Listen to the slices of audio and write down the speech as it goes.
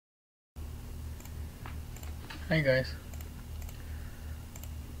Hi guys.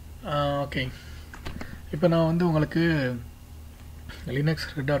 Okay. இப்போ நான் வந்து உங்களுக்கு லினக்ஸ்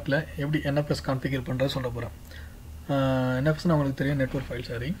ரெட்டாட்டில் எப்படி NFS கான்ஃபிகர் பண்ணுறது சொல்ல போகிறேன். NFSனால் உங்களுக்கு தெரியும், நெட்வொர்க் ஃபைல்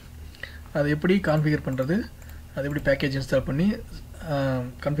சாரி. அது எப்படி கான்ஃபிகர் பண்ணுறது, அது எப்படி பேக்கேஜ் இன்ஸ்டால் பண்ணி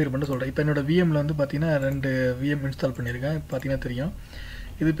கான்ஃபிகர் பண்ண சொல்கிறேன். இப்போ என்னோடய விஎம்மில் வந்து பார்த்தீங்கன்னா 2 விஎம் இன்ஸ்டால் பண்ணியிருக்கேன். பார்த்தீங்கன்னா தெரியும்,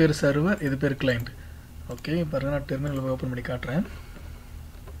 இது பேர் சர்வர், இது பேர் கிளைண்ட். ஓகே, பாருங்கள், நான் டெர்மினல் ஓப்பன் பண்ணி காட்டுறேன்.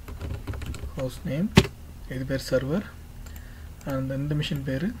 ஹோஸ்ட் நேம், இது பேர் சர்வர், அந்த இந்த மிஷின்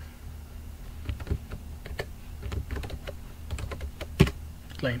பேர்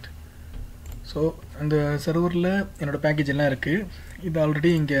கிளைண்ட். ஸோ அந்த சர்வரில் என்னோடய பேக்கேஜ் எல்லாம் இருக்குது. இது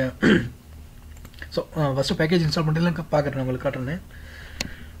ஆல்ரெடி இங்கே. ஸோ ஃபஸ்ட்டு பேக்கேஜ் இன்ஸ்டால் பண்ணுறதுலாம் பார்க்குறேன், உங்களுக்கு காட்டுறேன்.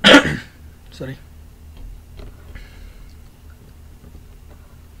 Sorry,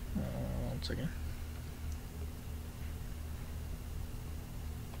 one second.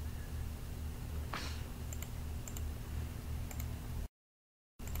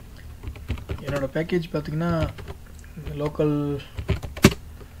 என்னோடய பேக்கேஜ் பார்த்திங்கன்னா லோக்கல்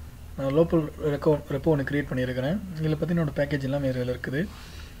ரெப்போ ஒன்று க்ரியேட் பண்ணியிருக்கிறேன். இதில் பற்றி என்னோடய பேக்கேஜ் எல்லாமே இதில் இருக்குது.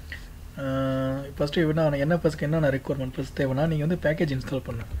 ஃபஸ்ட்டு எப்படின்னா, NFSக்கு என்னென்ன ரெக்குவயர்மெண்ட் ப்ளஸ் தேவைன்னா, நீங்கள் வந்து பேக்கேஜ் இன்ஸ்டால்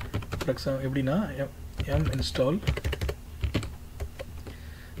பண்ணு. ஃபார் எக்ஸாம்பிள் எப்படின்னா, எம் இன்ஸ்டால்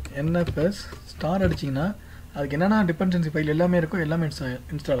NFS ஸ்டார் அடிச்சிங்கன்னா அதுக்கு என்னென்னா டிபெண்டன்சி ஃபைல் எல்லாமே இருக்கும், எல்லாமே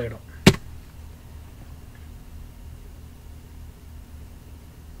இன்ஸ்டால் ஆகிடும்.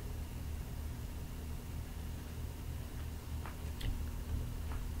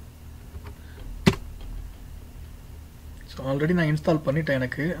 ஸோ ஆல்ரெடி நான் இன்ஸ்டால் பண்ணிட்டேன்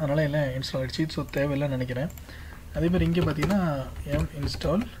எனக்கு, அதனால் எல்லாம் இன்ஸ்டால் ஆகிடுச்சு. ஸோ தேவையில்லைன்னு நினைக்கிறேன். அதேமாதிரி இங்கே பார்த்தீங்கன்னா M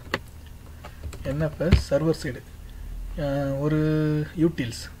install NFS server side ஒரு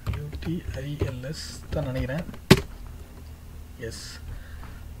யூடில்ஸ் தான் நினைக்கிறேன். எஸ்,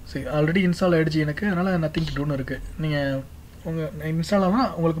 சரி, ஆல்ரெடி இன்ஸ்டால் ஆகிடுச்சு எனக்கு, அதனால் நத்திங் டூன்னு இருக்குது. நீங்கள் உங்கள் இன்ஸ்டால் ஆகும்,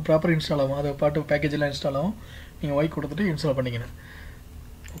 உங்களுக்கு ப்ராப்பர் இன்ஸ்டால் ஆகும், அதை பாட்டு பேக்கேஜ் எல்லாம் இன்ஸ்டால் ஆகும். நீங்கள் ஒய் கொடுத்துட்டு இன்ஸ்டால் பண்ணிக்கணும்.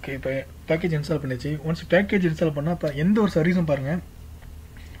 ஓகே, இப்போ பேக்கேஜ் இன்ஸ்டால் பண்ணிச்சு. ஒன்ஸ் பேக்கேஜ் இன்ஸ்டால் பண்ணால் இப்போ எந்த ஒரு சர்வீஸும் பாருங்கள்,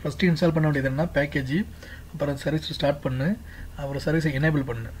 ஃபஸ்ட்டு இன்ஸ்டால் பண்ண வேண்டியது என்ன, பேக்கேஜ், அப்புறம் சர்வீஸ் ஸ்டார்ட் பண்ணு, அப்புறம் சர்வீஸை எனேபிள்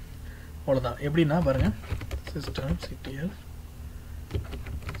பண்ணு. அவ்வளோதான். எப்படின்னா பாருங்கள், system CTL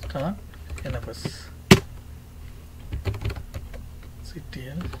start NFS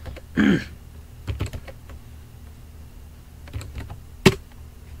CTL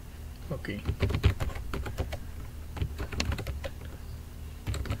okay.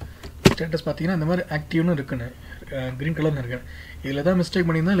 Status பார்த்தீங்கன்னா இந்த மாதிரி ஆக்டிவ்னு இருக்குன்னு, க்ரீன் கலர்னு இருக்கு. இதில் தான் மிஸ்டேக்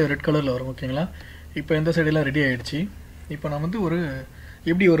பண்ணியிருந்தால் இல்லை ரெட் கலரில் வரும். ஓகேங்களா, இப்போ இந்த சைடெல்லாம் ரெடி ஆகிடுச்சு. இப்போ நான் வந்து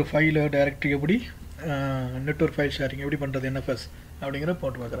எப்படி ஒரு ஃபைலு டைரக்டரி, எப்படி நெட்வொர்க் ஃபைல் ஷேரிங் எப்படி பண்ணுறது NFS அப்படிங்கிற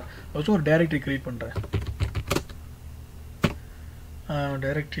போட்டு பார்க்குறேன். ஃபஸ்ட்டு ஒரு டைரக்டரி க்ரியேட் பண்ணுறேன்.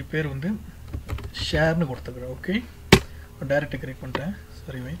 டைரக்டரி பேர் வந்து ஷேர்னு கொடுத்துக்கிறேன். ஓகே, ஒரு டைரக்டரி க்ரியேட் பண்ணுறேன்.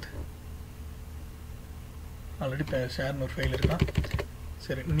 சரி, வெயிட், ஆல்ரெடி ஷேர்னு ஒரு ஃபைல் இருக்கான்.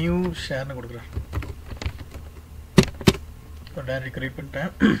 சரி, நியூ ஷேர்னு கொடுக்குறேன். ஒரு டைரக்டரி க்ரியேட்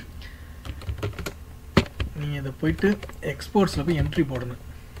பண்ணிட்டேன். நீங்கள் இதை போயிட்டு எக்ஸ்போர்ட்ஸில் போய் என்ட்ரி போடணும்.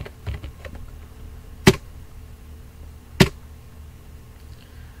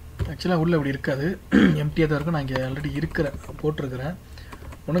 ஆக்சுவலாக உள்ளே அப்படி இருக்காது, எம்டியாக தான் இருக்கும். நான் இங்கே ஆல்ரெடி போட்டிருக்கிறேன்,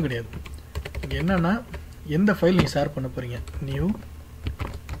 ஒன்றும் கிடையாது. இங்கே என்னென்னா, எந்த ஃபைல் நீங்கள் ஷேர் பண்ண போகிறீங்க, நியூ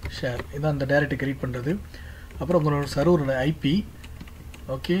ஷேர், இதான் அந்த டைரக்டரி க்ரியேட் பண்ணுறது. அப்புறம் உங்களோட சர்வரோட ஐபி,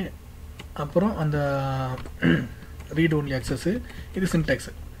 ஓகே, அப்புறம் அந்த ரீட் ஒன்லி ஆக்சஸ்ஸு, இது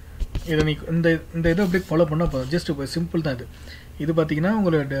சின்டாக்ஸு. இதை நீ இந்த இதை அப்படியே ஃபாலோ பண்ணால் போதும். ஜஸ்ட் இப்போ சிம்பிள் தான் இது. இது பார்த்தீங்கன்னா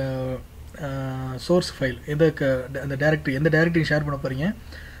உங்களோட சோர்ஸ் ஃபைல், அந்த டைரக்டரி, எந்த டைரக்டரி ஷேர் பண்ண போகிறீங்க,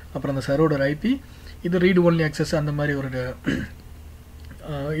 அப்புறம் அந்த சர்வரோட ஐபி, இது ரீட் ஒன்லி ஆக்சஸ், அந்த மாதிரி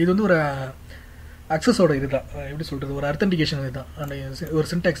இது வந்து ஒரு அக்சஸோட இது தான், எப்படி சொல்கிறது, ஒரு அத்தன்டிகேஷன் இது தான், அந்த ஒரு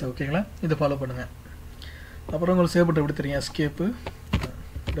சின்டாக்ஸ். ஓகேங்களா, இதை ஃபாலோ பண்ணுங்கள். அப்புறம் உங்களுக்கு சேவ் பண்ணுற எப்படி தெரியும், எஸ்கேப்பு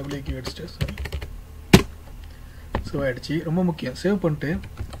டபிள்யூ அடிச்சிட்டு, சாரி, சேவ் ஆகிடுச்சு. ரொம்ப முக்கியம், சேவ் பண்ணிட்டு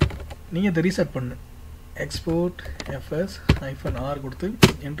நீங்கள் இதை ரீசெட் பண்ணு. எக்ஸ்போர்ட் FS-R கொடுத்து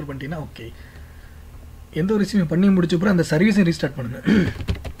என்ட்ரு பண்ணிட்டீங்கன்னா ஓகே. எந்த ஒரு விஷயம் பண்ணி முடிச்சப்பறம் அந்த சர்வீஸையும் ரீஸ்டார்ட் பண்ணுங்கள்.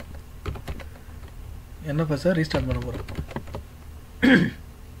 NFS ரீஸ்டார்ட் பண்ண போகிறேன்.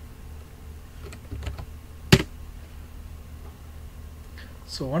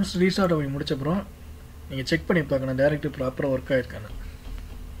 ஸோ ஒன்ஸ் ரீஸ்டார்ட் பண்ணி முடிச்சப்பறம் நீங்கள் செக் பண்ணி பார்க்கணும் டைரக்டரி ப்ராப்பராக work ஆகிருக்கானு.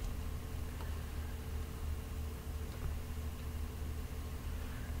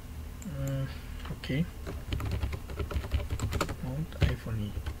 Okay, mount iPhone E.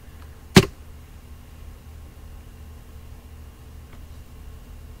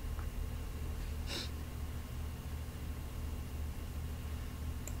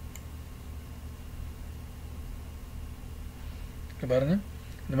 பாருங்கள்,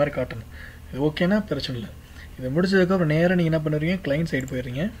 இந்த மாதிரி காட்டணும். இது ஓகேனா பிரச்சனை இல்லை. இது முடிச்சதுக்கப்புறம் நேராக நீங்கள் என்ன பண்ணுறீங்க, கிளைண்ட் சைடு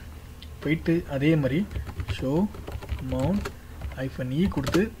போயிடுறீங்க. போயிட்டு அதே மாதிரி ஷோ மவுண்ட் -e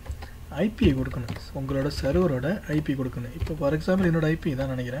கொடுத்து ஐபியை கொடுக்கணும். உங்களோட சர்வரோட ஐபி கொடுக்கணும். இப்போ ஃபார் எக்ஸாம்பிள் என்னோட ஐபி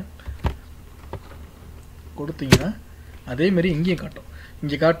தான் நினைக்கிறேன். கொடுத்தீங்கன்னா அதேமாரி இங்கேயும் காட்டும்.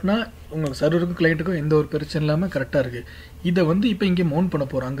 இங்கே காட்டினா உங்களுக்கு சர்வருக்கும் கிளைண்ட்டுக்கும் எந்த ஒரு பிரச்சனை இல்லாமல் கரெக்டாக இருக்குது. இதை வந்து இப்போ இங்கே மவுண்ட் பண்ண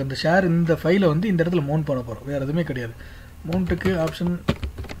போகிறோம். அங்கே இந்த ஷேர் இந்த ஃபைலை வந்து இந்த இடத்துல மவுண்ட் பண்ண போகிறோம். வேறு எதுவுமே கிடையாது. மவுண்ட்டுக்கு ஆப்ஷன்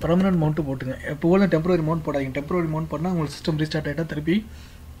பர்மனன்ட் மவுண்ட்டு போட்டுங்க. எப்போது டெம்பரரி மவுண்ட் போடாதீங்க. டெம்பரரி மவுண்ட் பண்ணால் உங்களுக்கு சிஸ்டம் ரீஸ்டார்ட் ஆகிட்டா திருப்பி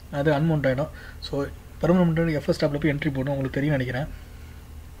அது அன்மவுண்ட் ஆகிடும். ஸோ பர்மனன்ட் எஃப்எஸ் டாப்பில் போய் என்ட்ரி போடணும். உங்களுக்கு தெரியும் நினைக்கிறேன்.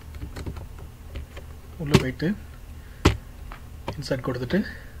 உள்ளே போயிட்டு இன்சர்ட் கொடுத்துட்டு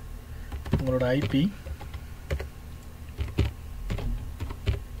உங்களோட ஐபி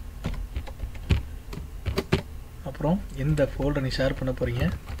அப்புறம் எந்த ஃபோல்டர் நீ ஷேர் பண்ண போகிறீங்க,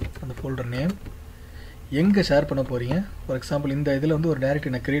 அந்த ஃபோல்டர் நேம், எங்கே ஷேர் பண்ண போகிறீங்க. ஃபார் எக்ஸாம்பிள் இந்த இதில் வந்து ஒரு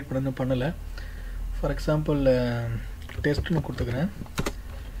டைரக்டரி நான் க்ரியேட் பண்ணலை. ஃபார் எக்ஸாம்பிள் டெஸ்ட்னு கொடுத்துக்கிறேன்.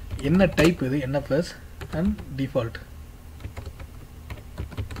 என்ன டைப் இது, NFS அண்ட் டிஃபால்ட்.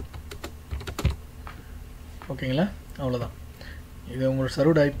 ஓகேங்களா, அவ்வளோதான். இது உங்களோட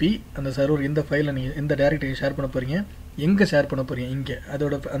சர்வர் ஐபி. அந்த சர்வர் எந்த ஃபைலை நீங்கள் எந்த டைரக்டரி ஷேர் பண்ண போகிறீங்க, எங்கே ஷேர் பண்ண போகிறீங்க, இங்கே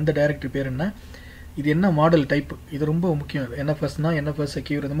அதோட அந்த டைரக்டரி பேர் என்ன, இது என்ன மாடல் டைப், இது ரொம்ப முக்கியம். NFSனால் NFS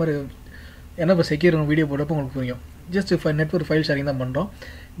செக்யூர். இந்த மாதிரி NFS செக்யூர் வீடியோ போட்டப்போ உங்களுக்கு புரியும். ஜஸ்ட் நெட்வொர்க் ஃபைல் ஷேரிங் தான் பண்ணுறோம்.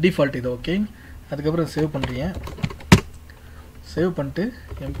 டிஃபால்ட் இது ஓகே. அதுக்கப்புறம் சேவ் பண்ணுறீங்க. சேவ் பண்ணிட்டு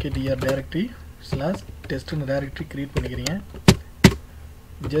mkdir டைரக்டரி /testன்னு டைரக்டரி க்ரியேட் பண்ணிக்கிறீங்க.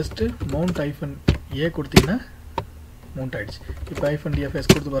 ஜஸ்ட்டு மவுண்ட் -a கொடுத்தீங்கன்னா மவுண்ட் ஆகிடுச்சு. இப்போ -dfs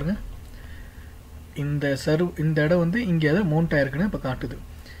கொடுத்து பாருங்கள். இந்த இடம் வந்து இங்கே எதாவது மவுண்ட் ஆகிருக்குன்னு இப்போ காட்டுது.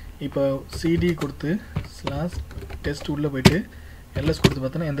 இப்போ cd கொடுத்து /test உள்ளே போய்ட்டு ls கொடுத்து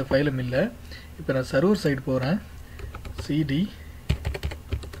பார்த்தோன்னா எந்த ஃபைலும் இல்லை. இப்போ நான் சர்வர் சைடு போகிறேன். cd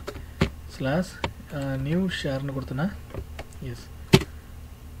 /new ஷேர்னு கொடுத்தேன்னா எஸ்,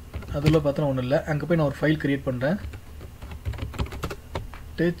 அதில் பார்த்தோன்னா ஒன்றும் இல்லை. அங்கே போய் நான் ஒரு ஃபைல் க்ரியேட் பண்ணுறேன்.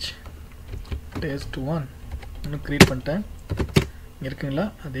 test1 இன்னும் க்ரியேட் பண்ணிட்டேன். இங்கே இருக்குங்களா,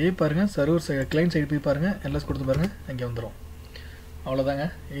 அதே பாருங்கள். சர்வர் சைடு கிளைண்ட் சைடு போய் பாருங்கள். ls கொடுத்து பாருங்கள், அங்கே வந்துடும். அவ்வளோதாங்க.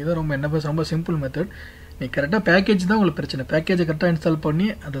 இதுதான் ரொம்ப NFS ரொம்ப சிம்பிள் மெத்தட். நீ கரெக்டாக பேக்கேஜ் தான் உங்களுக்கு பிரச்சனை. பேக்கேஜை கரெக்டாக இன்ஸ்டால் பண்ணி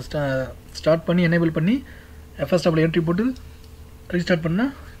அதை ஸ்டார்ட் பண்ணி எனேபிள் பண்ணி எஃப்எஸ் டாப்பில் என்ட்ரி போட்டு ரீஸ்டார்ட்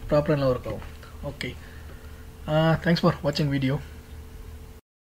பண்ணால் ப்ராப்பராக நல்லா ஒர்க் ஆகும். ஓகே, தேங்க்ஸ் ஃபார் வாட்சிங் வீடியோ.